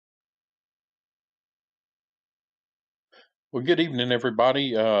Well, good evening,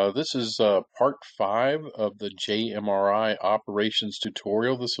 everybody. This is part 5 of the JMRI operations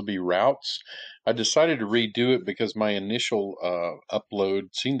tutorial. This will be routes. I decided to redo it because my initial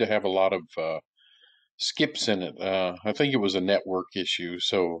upload seemed to have a lot of skips in it. I think it was a network issue,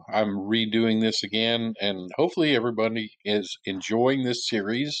 so I'm redoing this again, and hopefully everybody is enjoying this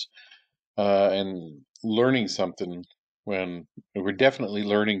series and learning something. When we're definitely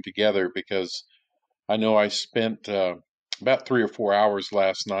learning together, because I know I spent about 3 or 4 hours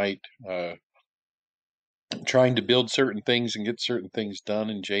last night trying to build certain things and get certain things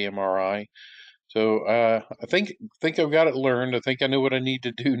done in JMRI. So I think I've got it learned. I think I know what I need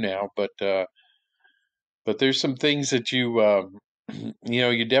to do now. But there's some things that you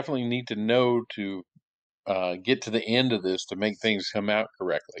definitely need to know to get to the end of this to make things come out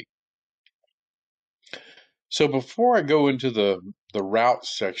correctly. So before I go into the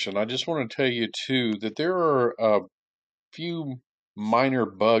routes section, I just want to tell you too that there are few minor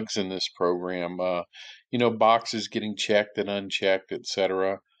bugs in this program. Boxes getting checked and unchecked,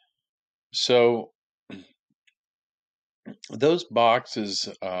 etc. So those boxes,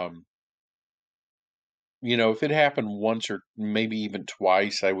 if it happened once or maybe even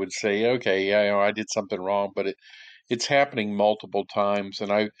twice, I would say, okay, yeah, I did something wrong. But it's happening multiple times,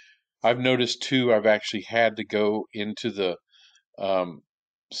 and I've noticed too. I've actually had to go into the um,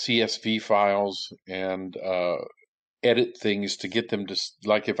 CSV files and edit things to get them to,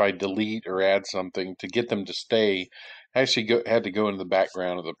 like if I delete or add something to get them to stay, I actually had to go into the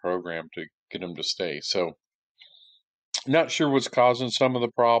background of the program to get them to stay. So not sure what's causing some of the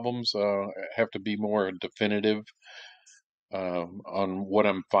problems. I have to be more definitive on what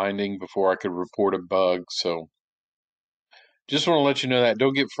I'm finding before I could report a bug. So just want to let you know that.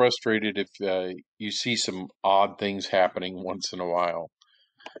 Don't get frustrated if you see some odd things happening once in a while.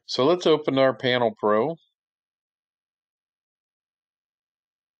 So let's open our Panel Pro.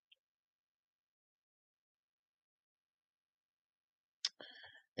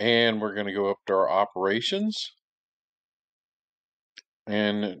 And we're going to go up to our operations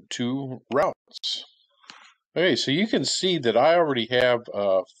and to routes. Okay, so you can see that I already have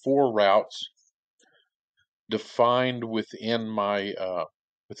 4 routes defined within my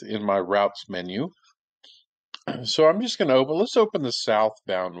routes menu. So I'm just going to let's open the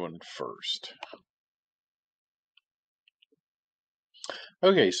southbound one first.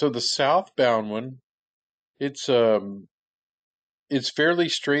 Okay, so the southbound one, it's it's fairly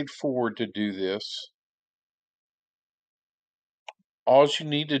straightforward to do this. All you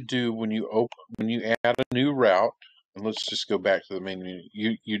need to do when you add a new route, and let's just go back to the menu.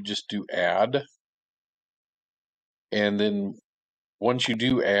 You just do add, and then once you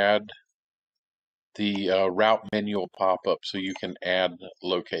do add, the route menu will pop up so you can add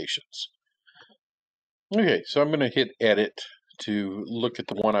locations. Okay, so I'm going to hit edit to look at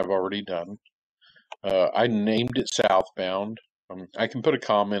the one I've already done. I named it southbound. I can put a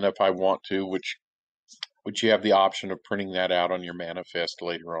comment if I want to, which you have the option of printing that out on your manifest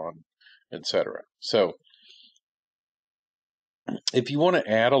later on, etc. So if you want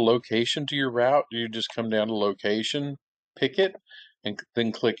to add a location to your route, you just come down to location, pick it, and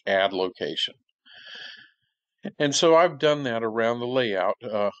then click add location. And so I've done that around the layout.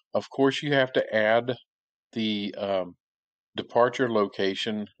 Of course, you have to add the departure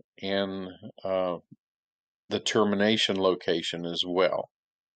location and the termination location as well.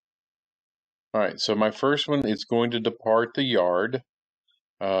 All right, so my first one is going to depart the yard.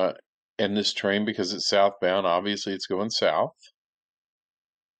 And this train, because it's southbound, obviously it's going south.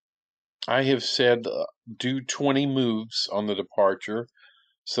 I have said do 20 moves on the departure,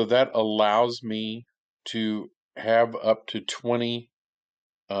 so that allows me to have up to 20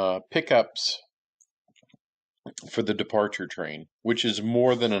 pickups for the departure train, which is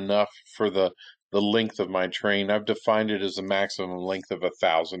more than enough for the length of my train. I've defined it as a maximum length of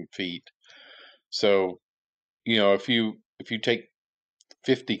 1,000 feet. So, if you take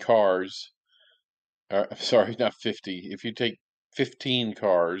 50 cars, sorry, not 50. If you take 15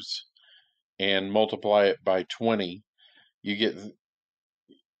 cars and multiply it by 20, you get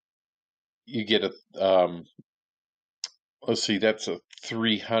a let's see, that's a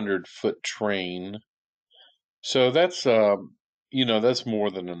 300-foot train. So that's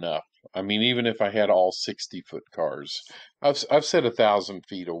more than enough. I mean, even if I had all 60-foot cars, I've said 1,000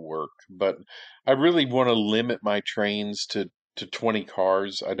 feet will work, but I really want to limit my trains to 20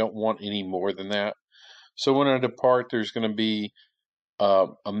 cars. I don't want any more than that. So when I depart, there's going to be a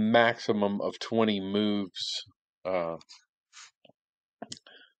maximum of 20 moves uh,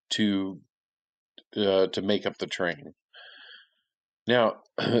 to to make up the train. Now,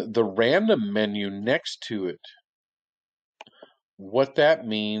 the random menu next to it what that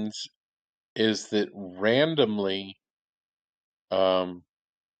means is that randomly, um,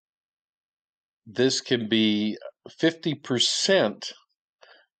 this can be 50%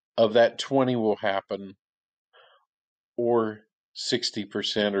 of that 20 will happen, or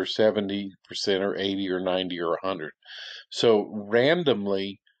 60% or 70% or 80 or 90 or 100. So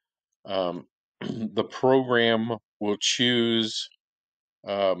randomly, the program will choose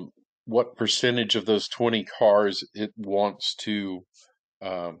what percentage of those 20 cars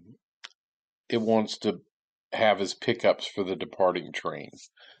um, it wants to have as pickups for the departing train.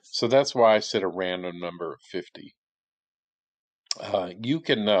 So that's why I set a random number of 50. You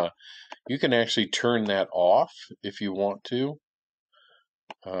can actually turn that off if you want to.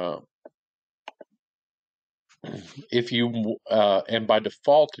 Uh, if you and by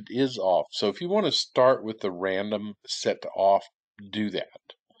default it is off. So if you want to start with the random set to off, do that.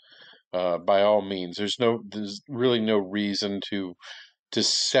 By all means, there's really no reason to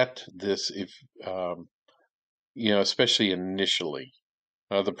set this if especially initially.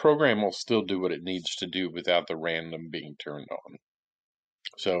 The program will still do what it needs to do without the random being turned on.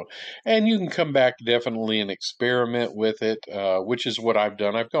 So, and you can come back definitely and experiment with it, which is what I've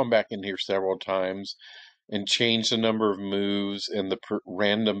done. I've gone back in here several times and changed the number of moves and the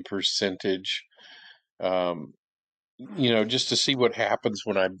random percentage, um, just to see what happens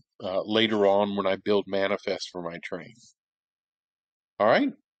when I later on when I build manifest for my train. All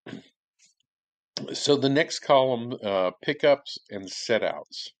right. So the next column, pickups and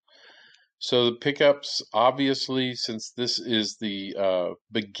setouts. So the pickups, obviously, since this is the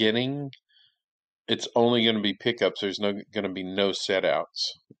beginning, it's only going to be pickups. There's going to be no setouts.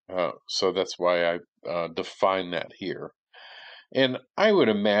 So that's why I define that here. And I would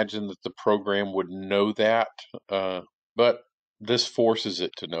imagine that the program would know that, but this forces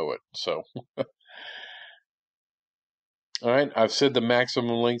it to know it. So, all right, I've said the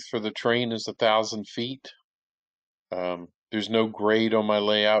maximum length for the train is 1,000 feet. There's no grade on my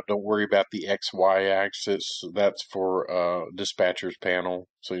layout. Don't worry about the XY axis. That's for dispatcher's panel,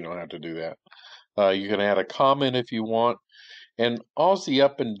 so you don't have to do that. You can add a comment if you want. And all the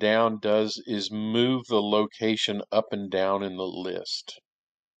up and down does is move the location up and down in the list.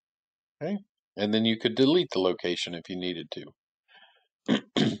 Okay? And then you could delete the location if you needed to.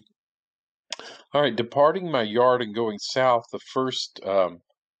 All right, departing my yard and going south, the first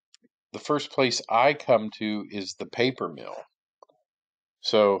place I come to is the paper mill.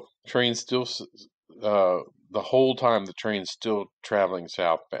 So train still, the whole time the train's still traveling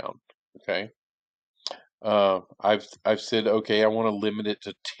southbound. Okay. I've said, okay, I want to limit it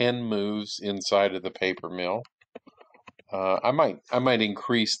to 10 moves inside of the paper mill. I might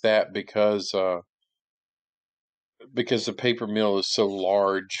increase that because the paper mill is so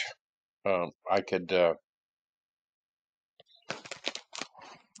large. I could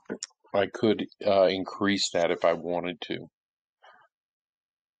increase that if I wanted to.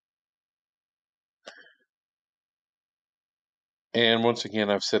 And once again,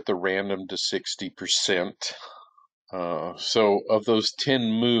 I've set the random to 60%. So of those 10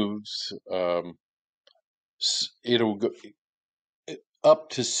 moves, it'll go up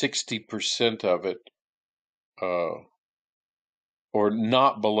to 60% of it, or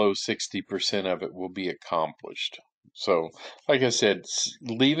not below 60% of it will be accomplished. So, like I said,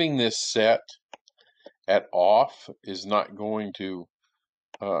 leaving this set at off is not going to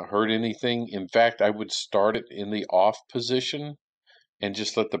hurt anything. In fact, I would start it in the off position and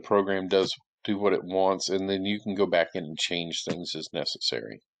just let the program do what it wants, and then you can go back in and change things as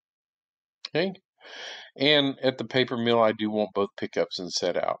necessary. Okay. And at the paper mill, I do want both pickups and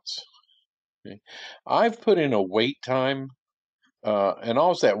setouts. Okay. I've put in a wait time, and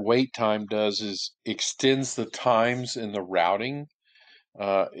all that wait time does is extends the times in the routing.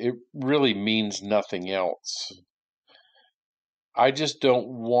 It really means nothing else. I just don't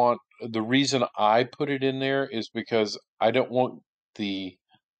want, the reason I put it in there is because I don't want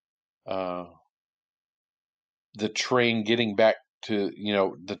uh, the train getting back to,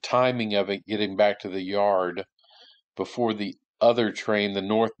 the timing of it getting back to the yard before the other train, the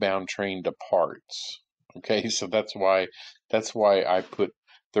northbound train, departs. Okay, so that's why I put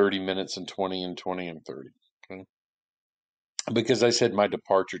 30 minutes and 20 and 20 and 30. Okay, because I said my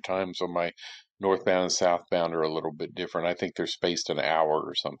departure times on my northbound and southbound are a little bit different. I think they're spaced an hour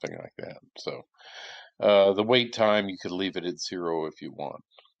or something like that. So the wait time, you could leave it at 0 if you want.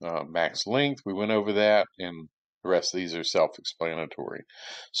 Max length, we went over that, and the rest of these are self-explanatory.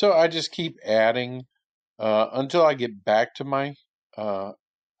 So I just keep adding until I get back to my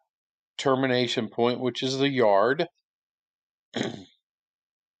termination point, which is the yard.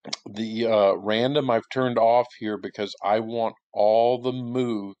 The random I've turned off here because I want all the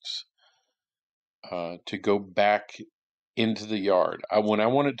moves to go back into the yard. When I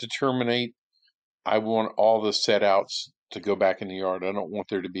want it to terminate, I want all the set outs to go back in the yard. I don't want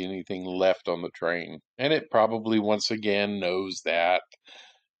there to be anything left on the train. And it probably, once again, knows that,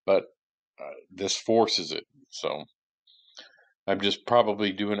 but this forces it. So I'm just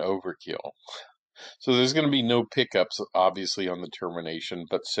probably doing overkill. So there's going to be no pickups, obviously, on the termination,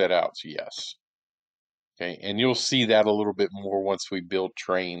 but set outs, yes. Okay, and you'll see that a little bit more once we build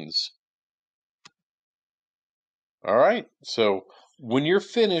trains. All right, so when you're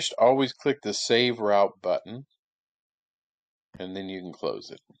finished, always click the Save Route button, and then you can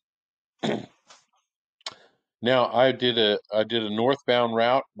close it. Now I did a northbound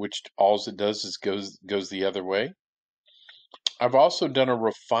route, which all it does is goes the other way. I've also done a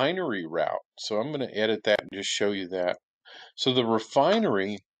refinery route, so I'm going to edit that and just show you that. So the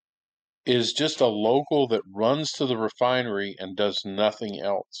refinery is just a local that runs to the refinery and does nothing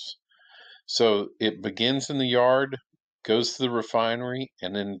else. So it begins in the yard, goes to the refinery,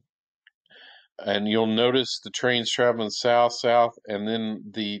 and you'll notice the train's traveling south, and then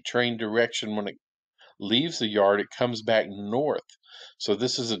the train direction when it leaves the yard, it comes back north. So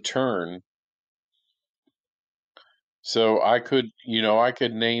this is a turn. So I could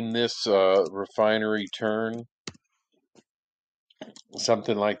name this refinery turn,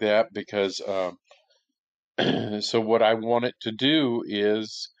 something like that, because so what I want it to do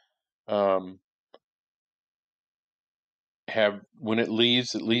is have, when it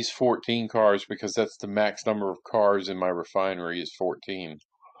leaves, at least 14 cars, because that's the max number of cars in my refinery is 14.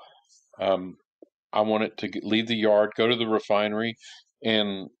 I want it to leave the yard, go to the refinery,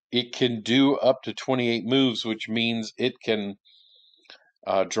 and it can do up to 28 moves, which means it can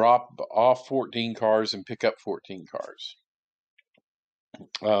drop off 14 cars and pick up 14 cars.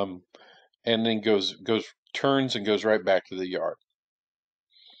 And then turns and goes right back to the yard.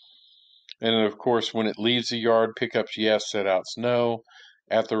 And then, of course, when it leaves the yard, pickups yes, set outs no.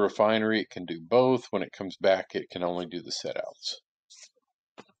 At the refinery, it can do both. When it comes back, it can only do the set outs.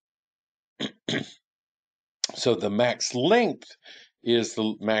 So the max length is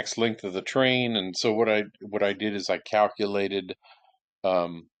the max length of the train. And so what I did is I calculated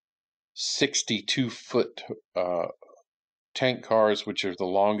 62-foot tank cars, which are the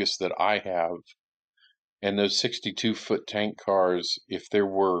longest that I have. And those 62-foot tank cars, if there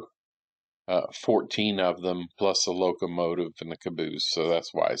were 14 of them plus a locomotive and a caboose, so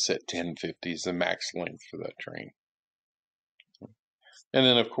that's why I set 1050 is the max length for that train. And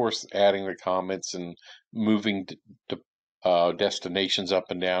then, of course, adding the comments and moving destinations up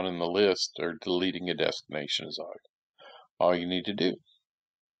and down in the list, or deleting a destination is all you need to do.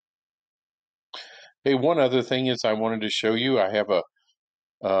 Hey, one other thing is I wanted to show you, I have a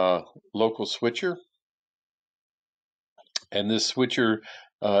local switcher, and this switcher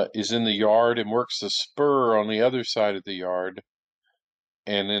is in the yard and works the spur on the other side of the yard,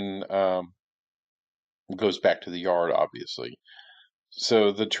 and then goes back to the yard, obviously.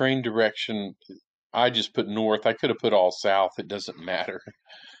 So the train direction, I just put north. I could have put all south. It doesn't matter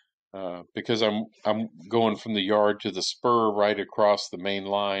because I'm going from the yard to the spur right across the main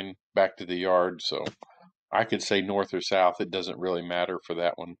line back to the yard. So I could say north or south. It doesn't really matter for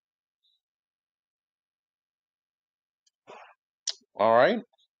that one. All right.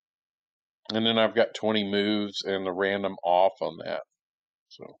 And then I've got 20 moves and the random off on that.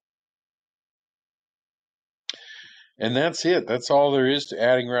 So, and that's it. That's all there is to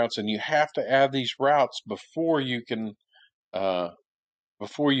adding routes. And you have to add these routes before you can,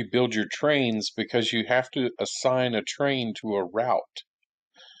 before you build your trains, because you have to assign a train to a route.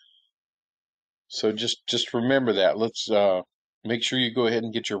 So just remember that. Let's make sure you go ahead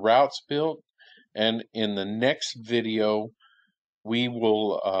and get your routes built. And in the next video, we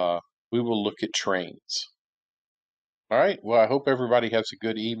will look at trains. All right. Well, I hope everybody has a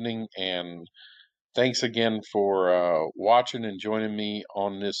good evening, and thanks again for watching and joining me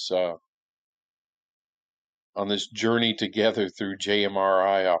on this journey together through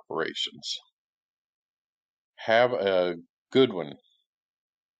JMRI operations. Have a good one.